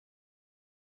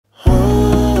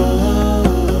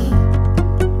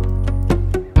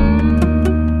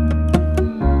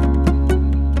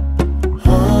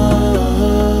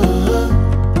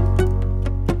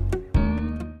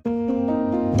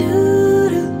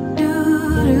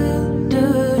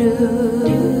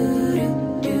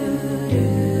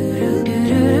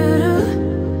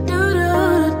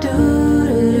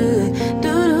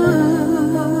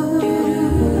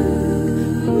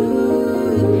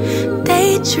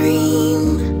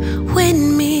dream with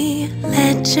me,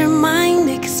 let your mind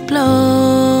explore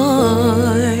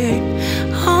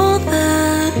all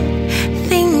the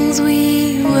things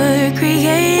we were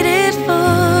created for.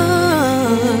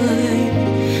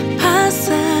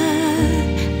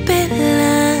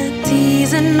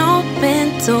 Possibilities, an open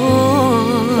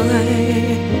door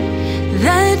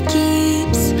that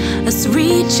keeps us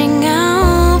reaching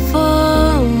out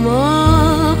for more.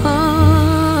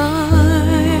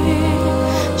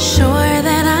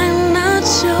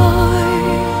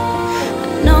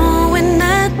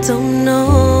 Don't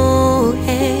know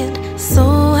it, so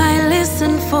I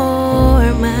listen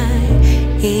for my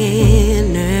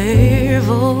inner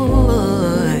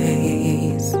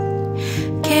voice.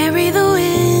 Carry the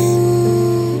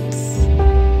winds,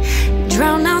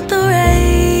 drown out the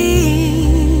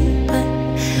rain, but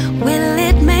will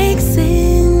it make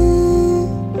sense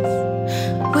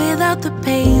without the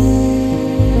pain?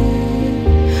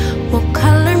 Won't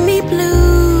color me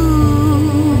blue,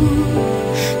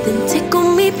 then tickle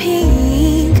me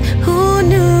pink. Who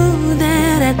knew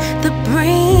that at the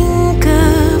brink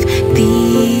of the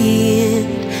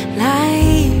end,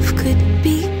 life could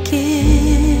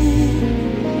begin?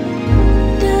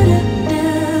 Da, da, da,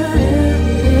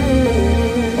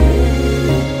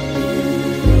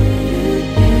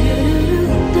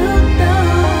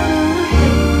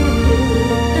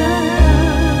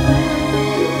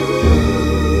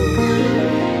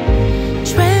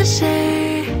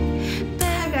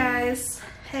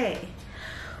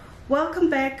 Welcome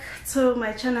back to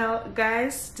my channel,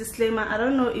 guys. Disclaimer, I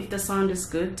don't know if the sound is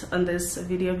good on this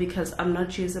video because I'm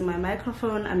not using my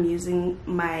microphone, I'm using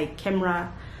my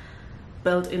camera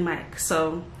built-in mic.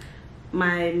 So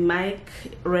my mic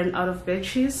ran out of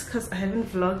batteries because I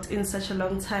haven't vlogged in such a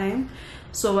long time.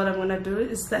 So what I'm gonna do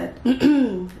is that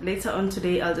later on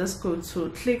today I'll just go to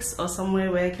Clicks or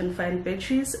somewhere where I can find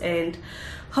batteries, and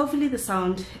hopefully the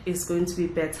sound is going to be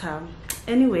better.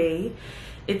 Anyway,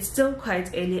 it's still quite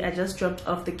early. I just dropped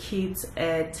off the kids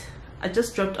at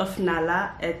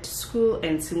Nala at school,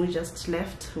 and Simu just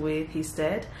left with his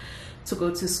dad to go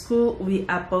to school. We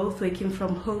are both working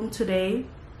from home today,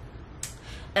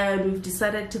 and we've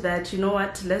decided that, you know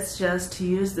what, let's just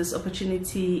use this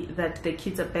opportunity that the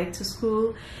kids are back to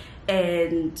school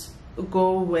and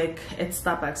go work at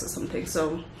Starbucks or something.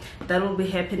 So that will be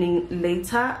happening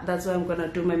later. That's why I'm gonna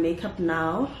do my makeup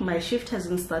now. My shift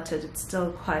hasn't started, it's still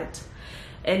quite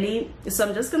early, so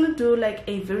I'm just gonna do like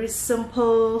a very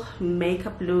simple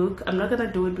makeup look. I'm not gonna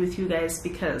do it with you guys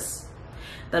because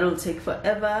that will take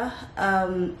forever,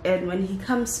 and when he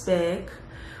comes back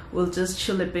we'll just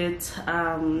chill a bit,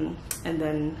 and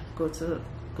then go to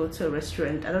a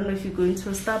restaurant. I don't know if you're going to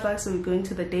a Starbucks or we're going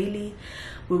to the Daily.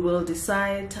 We will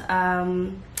decide.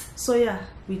 So yeah,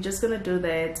 we're just gonna do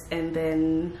that, and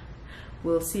then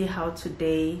we'll see how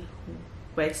today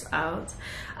works out.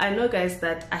 I know, guys,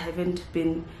 that I haven't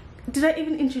been, did I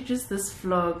even introduce this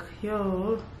vlog?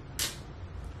 Yo,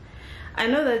 I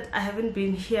know that I haven't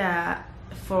been here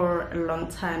for a long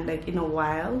time, like in a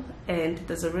while, and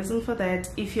there's a reason for that.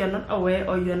 If you're not aware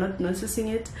or you're not noticing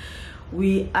it,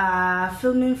 we are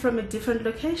filming from a different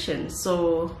location.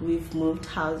 So we've moved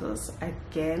houses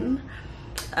again,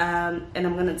 and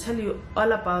I'm gonna tell you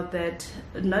all about that,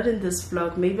 not in this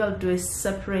vlog. Maybe I'll do a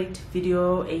separate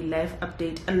video, a live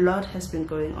update. A lot has been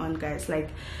going on, guys, like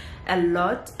a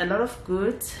lot of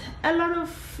good, a lot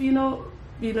of you know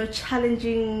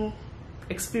challenging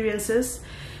experiences.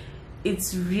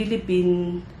 It's really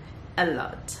been a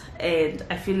lot, and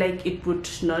I feel like it would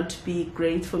not be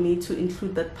great for me to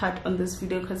include that part on this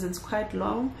video because it's quite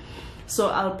long. So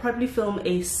I'll probably film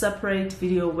a separate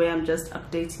video where I'm just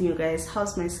updating you guys.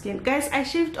 How's my skin? Guys, I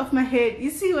shaved off my head. You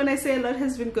see, when I say a lot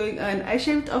has been going on, I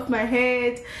shaved off my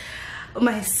head.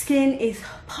 My skin is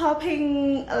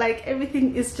popping, like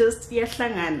everything is just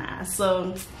yahlangana.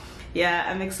 So yeah,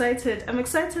 I'm excited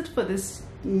for this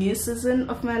new season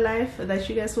of my life that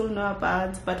you guys will know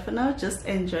about. But for now, just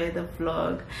enjoy the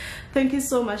vlog. Thank you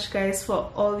so much, guys, for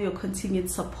all your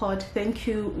continued support. Thank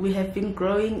you. We have been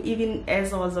growing. Even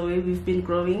as I was away, we've been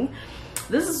growing.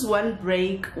 This is one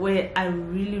break where I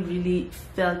really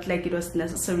felt like it was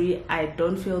necessary. I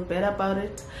don't feel bad about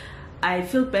it. I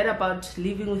feel bad about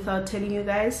leaving without telling you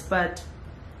guys, but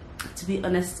to be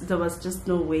honest, there was just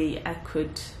no way I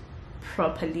could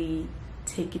properly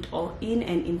take it all in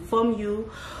and inform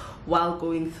you while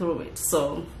going through it.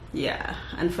 So yeah,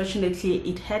 unfortunately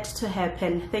it had to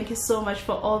happen. Thank you so much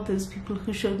for all those people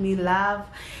who showed me love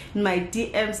in my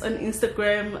DMs on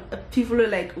Instagram. People are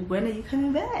like, when are you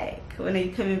coming back, when are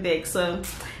you coming back? So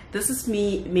this is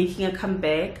me making a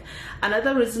comeback.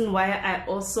 Another reason why I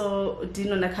also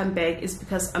didn't want to come back is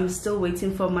because I'm still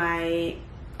waiting for my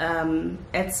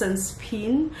AdSense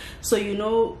pin. So you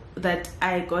know that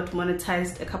I got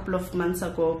monetized a couple of months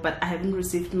ago, but I haven't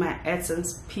received my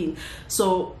AdSense pin.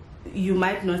 So you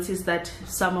might notice that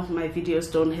some of my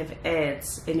videos don't have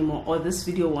ads anymore, or this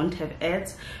video won't have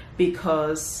ads,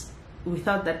 because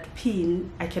without that pin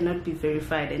I cannot be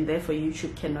verified, and therefore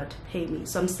YouTube cannot pay me.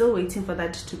 So I'm still waiting for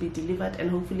that to be delivered,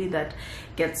 and hopefully that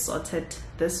gets sorted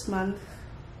this month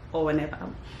or whenever.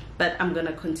 But I'm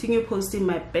gonna continue posting.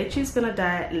 My battery is gonna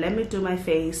die. Let me do my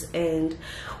face and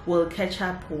we'll catch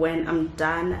up when I'm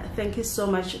done. Thank you so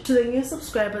much to the new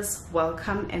subscribers.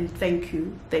 Welcome and thank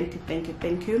you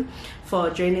for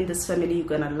joining this family. You're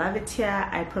gonna love it here.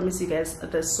 I promise you guys,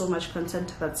 there's so much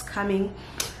content that's coming.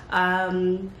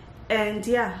 And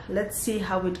yeah, let's see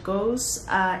how it goes.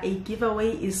 A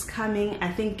giveaway is coming.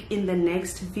 I think in the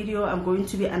next video I'm going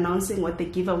to be announcing what the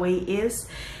giveaway is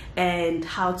and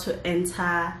how to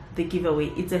enter the giveaway.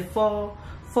 It's a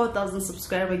 4,000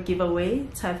 subscriber giveaway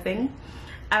type thing.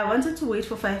 I wanted to wait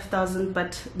for 5,000,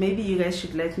 but maybe you guys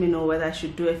should let me know whether I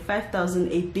should do a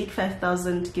 5,000, a big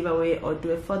 5,000 giveaway, or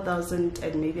do a 4,000,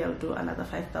 and maybe I'll do another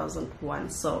 5,000 one.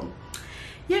 So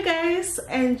you guys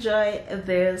enjoy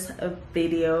this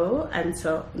video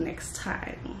until next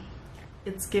time.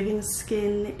 It's giving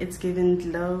skin, it's giving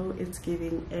glow, it's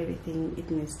giving everything it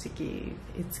needs to give.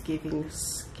 It's giving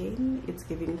skin, it's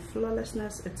giving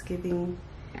flawlessness, it's giving,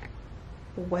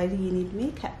 why do you need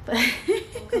makeup?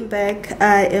 Welcome back.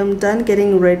 I am done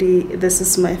getting ready. This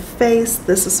is my face,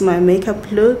 this is my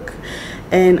makeup look,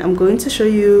 and I'm going to show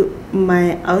you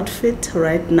my outfit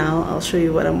right now. I'll show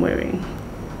you what I'm wearing.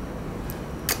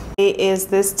 Is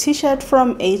this t-shirt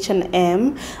from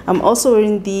H&M. I'm also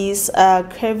wearing these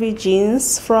curvy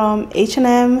jeans from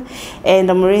H&M, and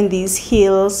I'm wearing these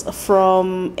heels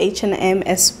from H&M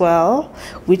as well,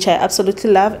 which I absolutely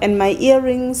love. And my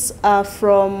earrings are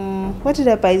from, what did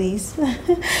I buy these?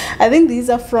 I think these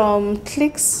are from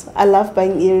Clicks. I love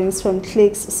buying earrings from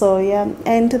Clicks. So yeah,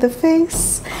 and the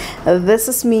face, this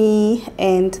is me,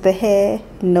 and the hair,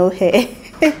 no hair.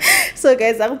 So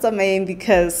guys, I'm saying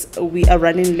because we are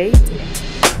running late.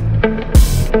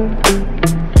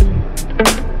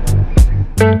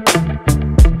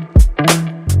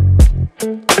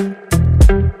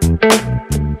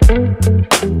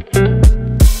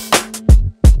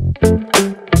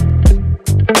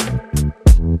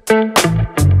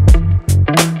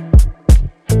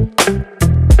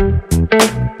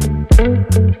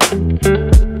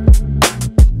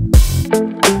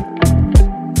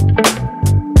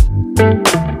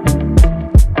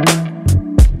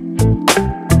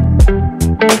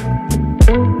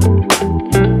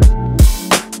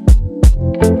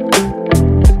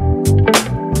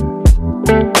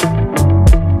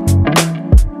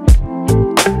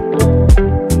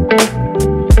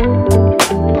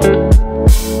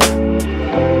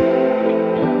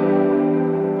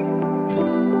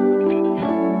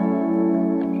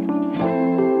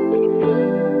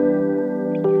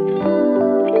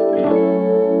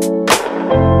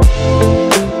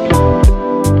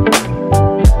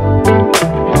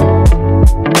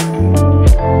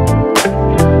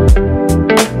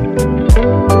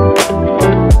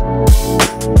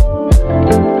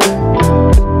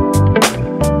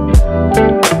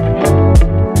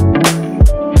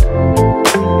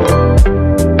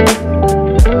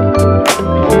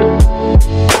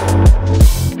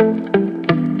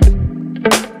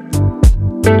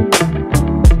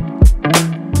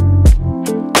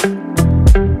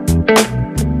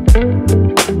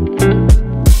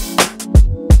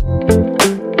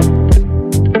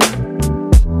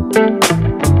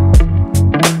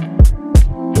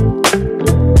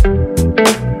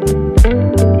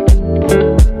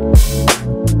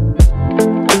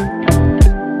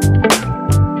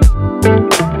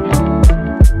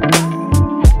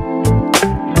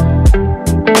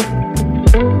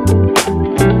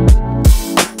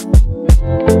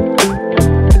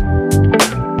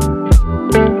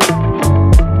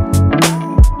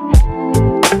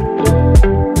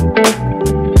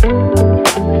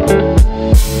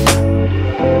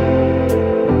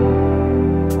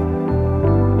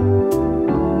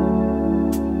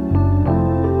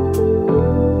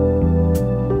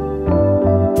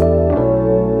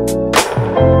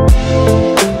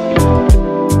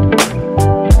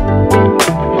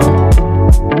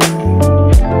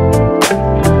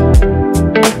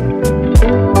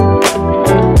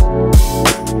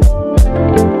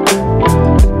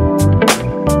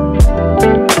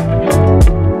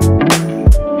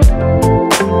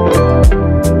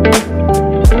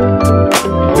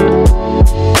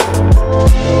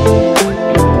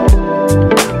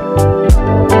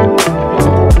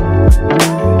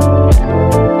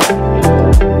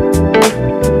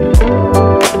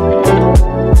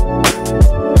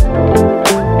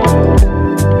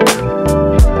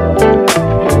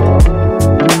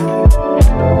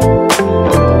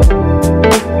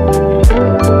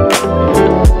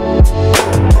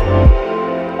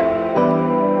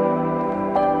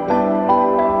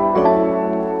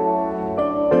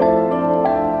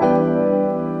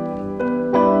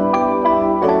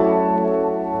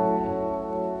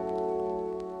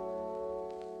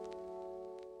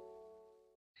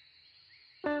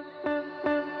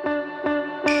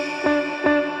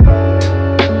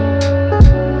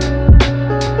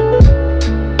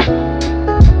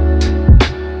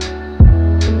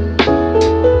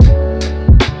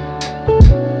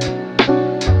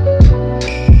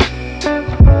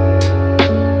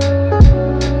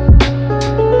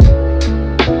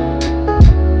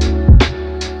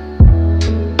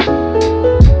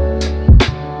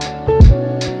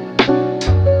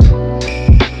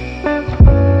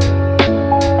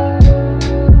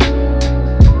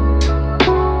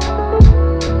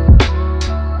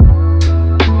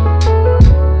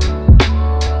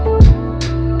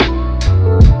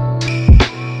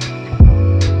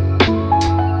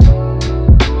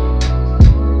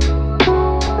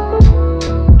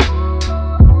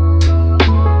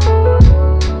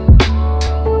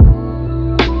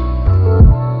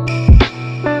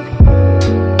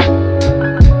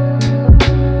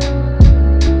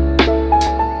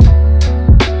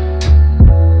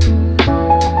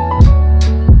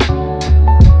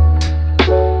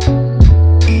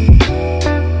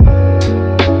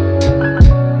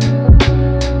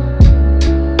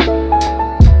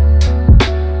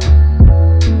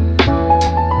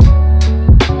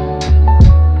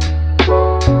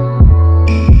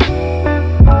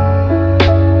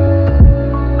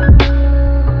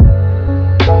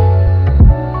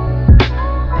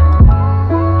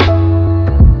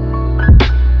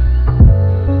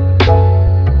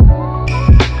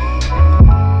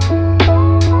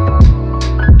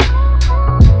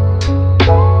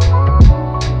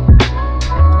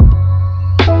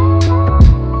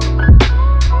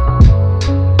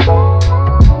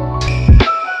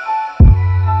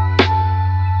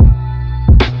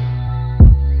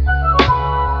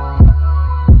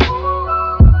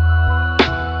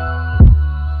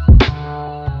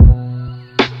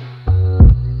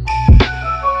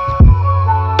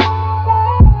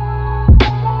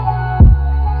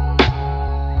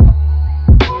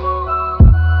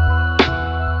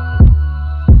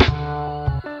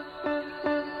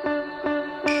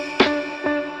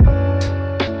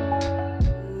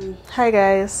 Hi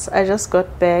guys, I just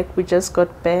got back. We just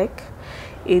got back.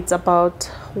 It's about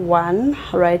 1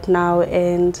 right now,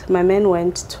 and my man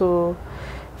went to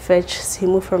fetch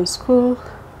Simu from school,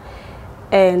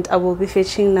 and I will be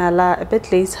fetching Nala a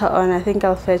bit later on. I think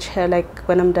I'll fetch her like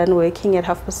when I'm done working at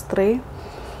 3:30.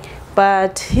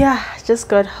 But yeah, just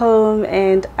got home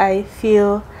and I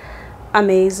feel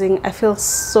amazing. I feel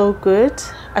so good.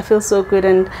 I feel so good,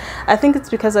 and I think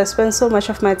it's because I spend so much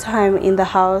of my time in the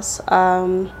house.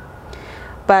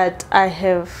 But I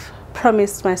have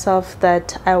promised myself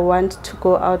that I want to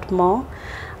go out more.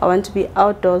 I want to be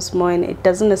outdoors more, and it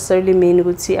doesn't necessarily mean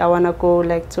I want to go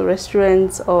like to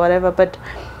restaurants or whatever, but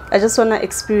I just want to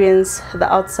experience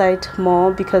the outside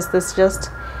more, because there's just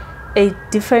a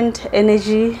different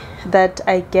energy that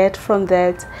I get from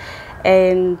that.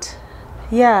 And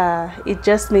yeah, it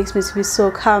just makes me to be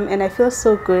so calm, and I feel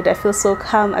so good. I feel so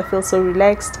calm. I feel so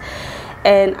relaxed,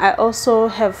 and I also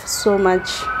have so much.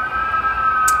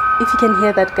 If you can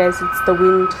hear that, guys, it's the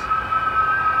wind.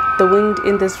 The wind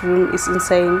in this room is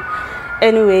insane.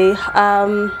 Anyway,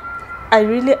 I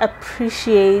really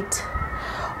appreciate,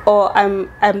 or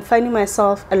I'm finding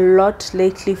myself a lot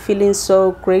lately feeling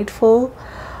so grateful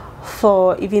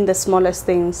for even the smallest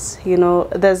things. You know,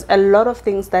 there's a lot of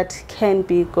things that can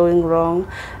be going wrong.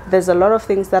 There's a lot of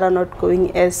things that are not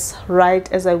going as right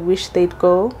as I wish they'd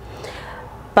go.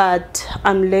 But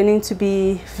I'm learning to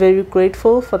be very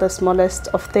grateful for the smallest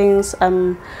of things.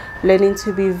 I'm learning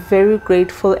to be very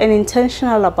grateful and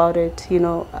intentional about it, you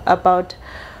know, about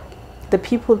the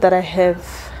people that I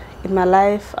have in my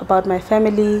life, about my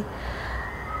family,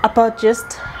 about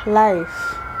just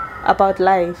life, about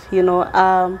life, you know.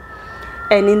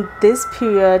 And in this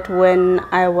period when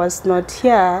I was not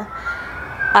here,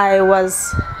 I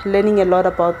was learning a lot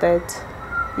about that.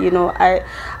 You know,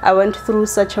 I went through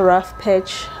such a rough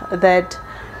patch that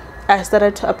I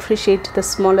started to appreciate the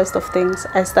smallest of things.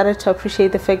 I started to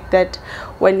appreciate the fact that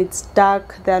when it's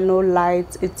dark, there are no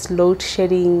lights, it's load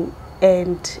shedding,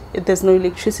 and there's no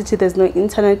electricity, there's no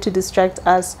internet to distract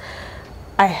us.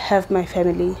 I have my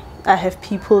family. I have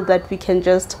people that we can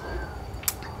just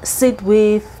sit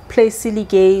with, play silly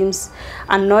games,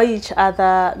 annoy each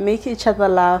other, make each other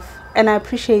laugh. And I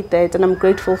appreciate that, and I'm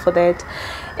grateful for that.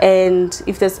 And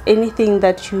if there's anything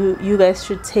that you guys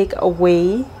should take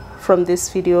away from this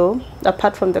video,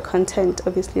 apart from the content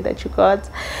obviously that you got,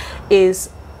 is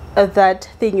that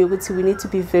thing you would see, we need to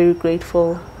be very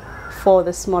grateful for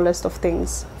the smallest of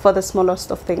things,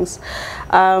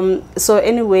 so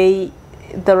anyway,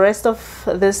 the rest of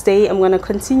this day I'm going to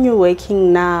continue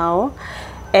working now,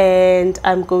 and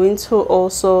I'm going to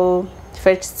also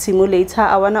fetch simulator.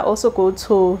 I want to also go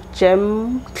to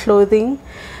Gem Clothing.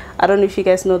 I don't know if you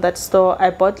guys know that store. I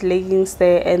bought leggings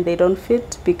there and they don't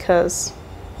fit because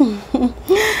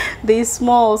they're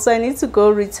small, so I need to go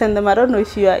return them. I don't know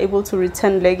if you are able to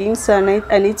return leggings, so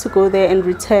I need to go there and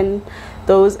return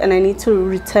those, and I need to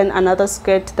return another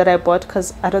skirt that I bought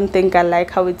because I don't think I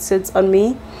like how it sits on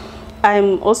me.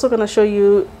 I'm also going to show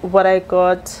you what I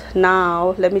got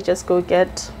now. Let me just go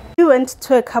get. We went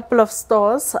to a couple of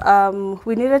stores.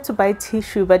 We needed to buy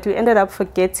tissue, but we ended up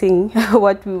forgetting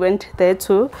what we went there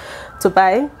to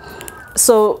buy.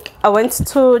 So I went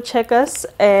to Checkers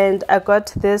and I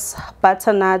got this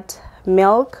butternut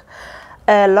milk.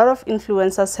 A lot of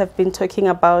influencers have been talking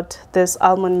about this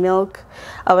almond milk.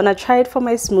 I want to try it for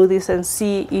my smoothies and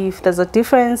see if there's a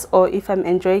difference or if I'm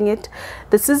enjoying it.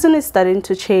 The season is starting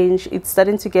to change. It's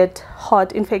starting to get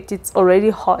hot. In fact, it's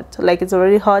already hot.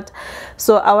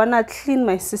 So I want to clean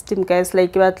my system, guys.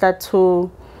 Like, you want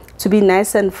to be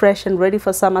nice and fresh and ready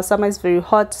for summer. Summer is very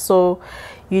hot, so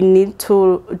you need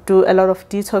to do a lot of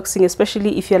detoxing,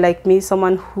 especially if you're like me,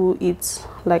 someone who eats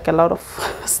like a lot of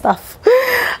stuff.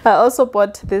 I also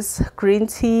bought this green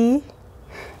tea.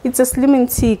 It's a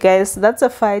slimming tea, guys. That's a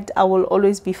fight I will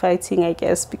always be fighting, I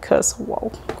guess, because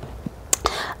wow.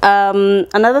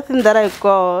 Another thing that I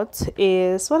got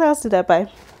is, what else did I buy?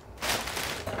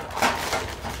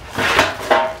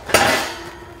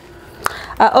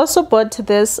 I also bought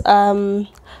this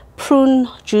prune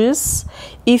juice.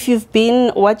 If you've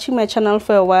been watching my channel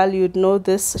for a while, you'd know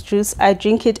this juice. I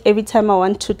drink it every time I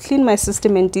want to clean my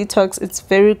system and detox. It's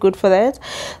very good for that.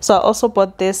 So I also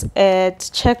bought this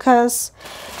at Checkers.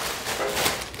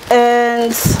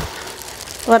 And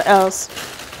what else?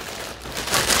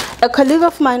 A colleague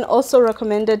of mine also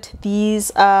recommended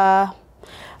these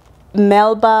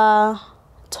Melba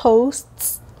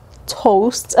toasts.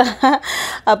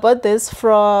 I bought this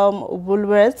from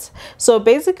Woolworths. So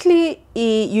basically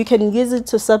you can use it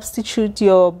to substitute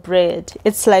your bread.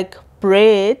 It's like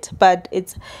bread, but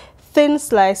it's thin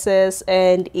slices,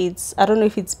 and it's, I don't know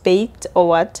if it's baked or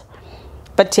what,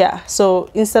 But yeah, so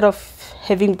instead of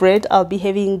having bread, I'll be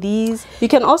having these. You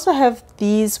can also have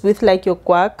these with like your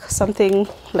guac, something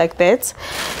like that.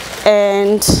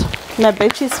 And my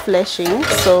battery is flashing,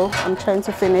 so I'm trying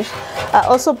to finish. I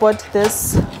also bought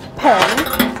this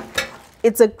pan.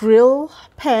 It's a grill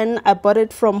pan. I bought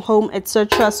it from Home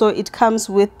Etc. So it comes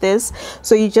with this,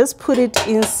 so you just put it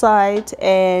inside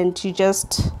and you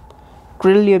just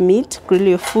grill your meat, grill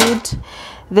your food.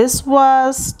 This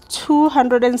was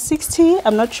 260.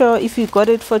 I'm not sure if you got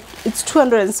it for, it's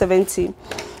 270.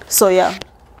 So yeah,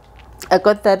 I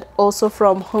got that also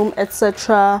from Home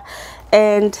Etc.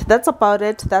 And that's about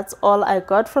it. That's all I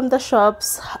got from the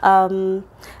shops.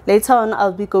 Later on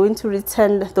I'll be going to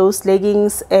return those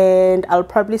leggings, and I'll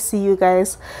probably see you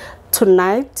guys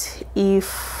tonight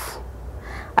if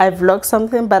I vlog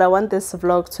something, but I want this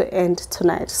vlog to end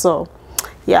tonight. So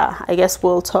yeah, I guess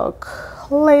we'll talk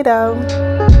later.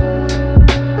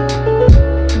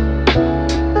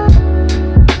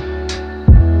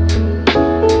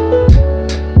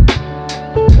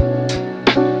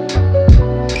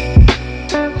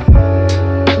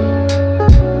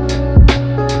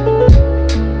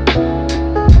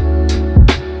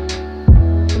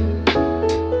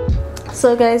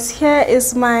 So guys, here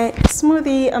is my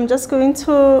smoothie. I'm just going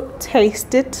to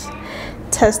taste it,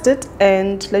 test it,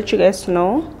 and let you guys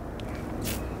know.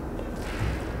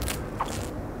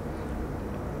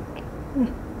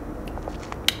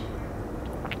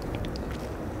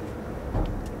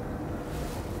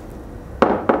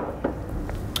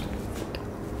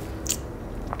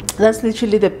 That's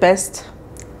literally the best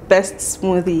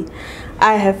smoothie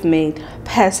I have made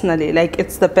personally. Like,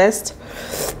 it's the best.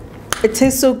 It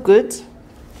tastes so good.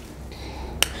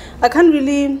 I can't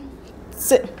really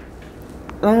say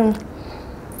I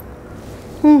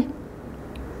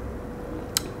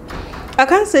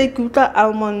can't say good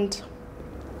almond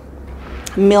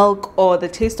milk or the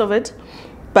taste of it,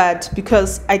 but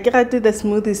because I get to the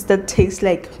smoothies that taste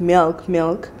like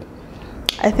milk,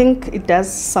 I think it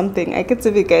does something. I can't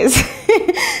say you guys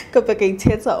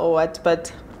or what,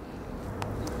 but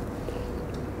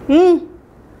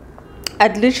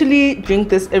I'd literally drink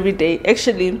this every day.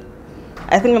 Actually,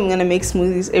 I think I'm gonna make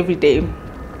smoothies every day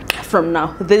from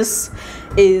now. This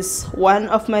is one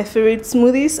of my favorite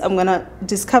smoothies. I'm gonna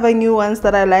discover new ones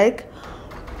that I like.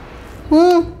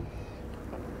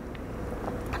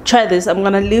 Try this. I'm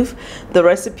gonna leave the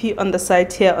recipe on the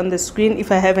side here on the screen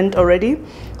if I haven't already.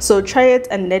 So try it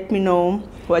and let me know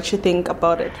what you think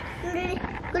about it.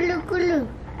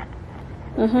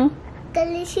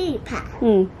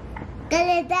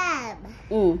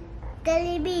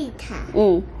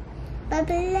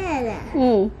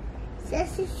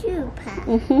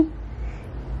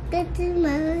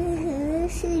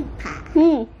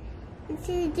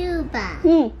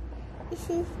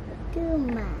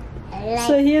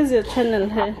 So here's your channel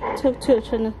here. Talk to your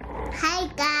channel. Hi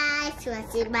guys,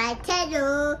 what's in my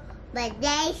channel? My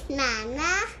name is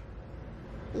Nana.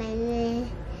 My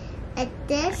name at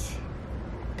this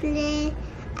play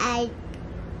I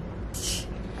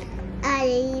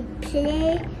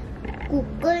play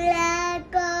Kukula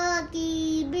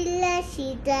Koki Bila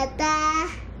Shitata.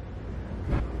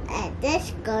 I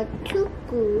just got to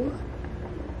school.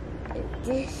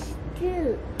 This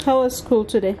too. How was school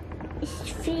today? It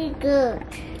feels good.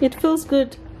 It feels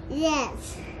good.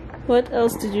 Yes. What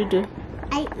else did you do?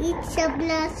 I eat some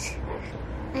nuts.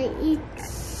 I eat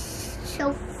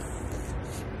some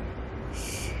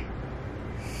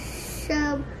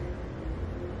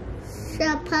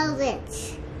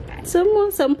porridge.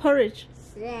 Some porridge.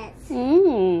 Yes.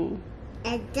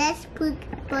 And And just put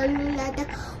balloon at the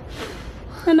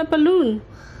a balloon.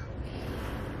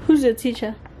 Who's your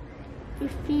teacher?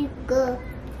 it feels good.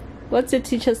 What's your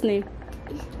teacher's name?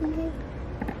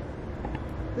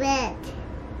 Red.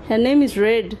 Her name is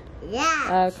Red.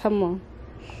 Yeah. Come on.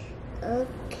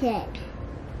 Okay.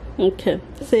 Okay.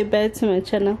 Say bye to my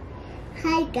channel.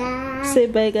 Hi guys. Say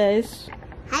bye, guys.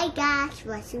 Hi guys.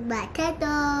 What's in my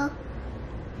channel?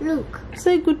 Look.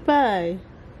 Say goodbye.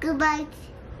 Goodbye.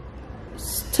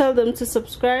 Tell them to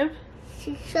subscribe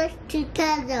Subscribe to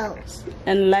channels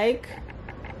and like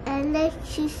and let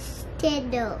this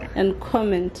channel. and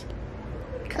comment.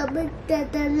 Comment down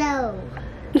below.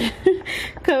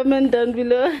 Comment down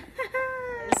below.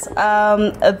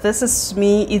 This is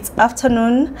me. It's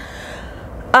afternoon.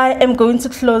 I am going to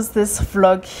close this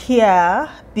vlog here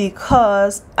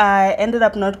because I ended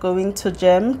up not going to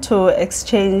gym to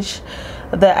exchange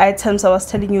the items I was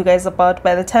telling you guys about.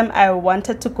 By the time I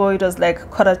wanted to go, it was like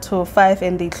 4:45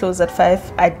 and they close at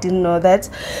 5. I didn't know that.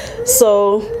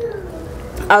 So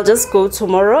I'll just go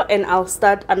tomorrow and I'll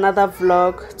start another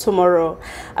vlog tomorrow.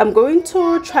 I'm going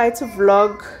to try to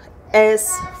vlog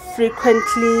as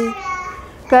frequently.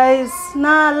 Guys,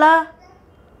 Nala.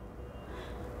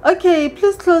 Okay,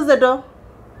 please close the door.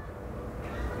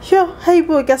 Yo, hey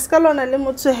boy, gaskalona le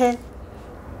motho he.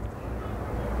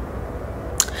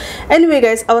 Anyway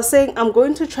guys, I was saying I'm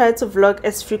going to try to vlog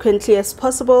as frequently as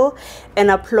possible and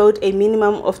upload a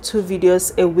minimum of 2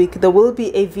 videos a week. There will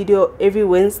be a video every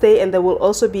Wednesday and there will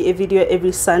also be a video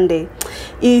every Sunday.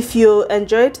 If you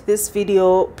enjoyed this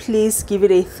video, please give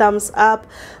it a thumbs up,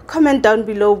 comment down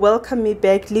below, welcome me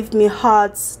back, leave me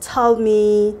hearts, tell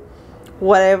me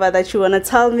whatever that you want to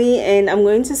tell me, and I'm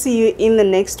going to see you in the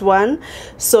next one.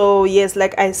 So yes,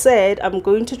 like I said, I'm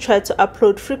going to try to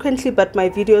upload frequently, but my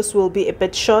videos will be a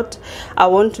bit short. I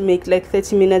want to make like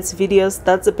 30 minutes videos.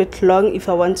 That's a bit long if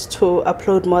I want to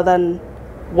upload more than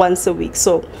once a week.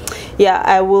 So yeah,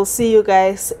 I will see you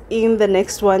guys in the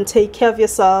next one. Take care of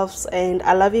yourselves and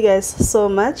I love you guys so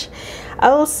much.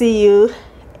 I will see you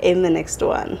in the next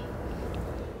one.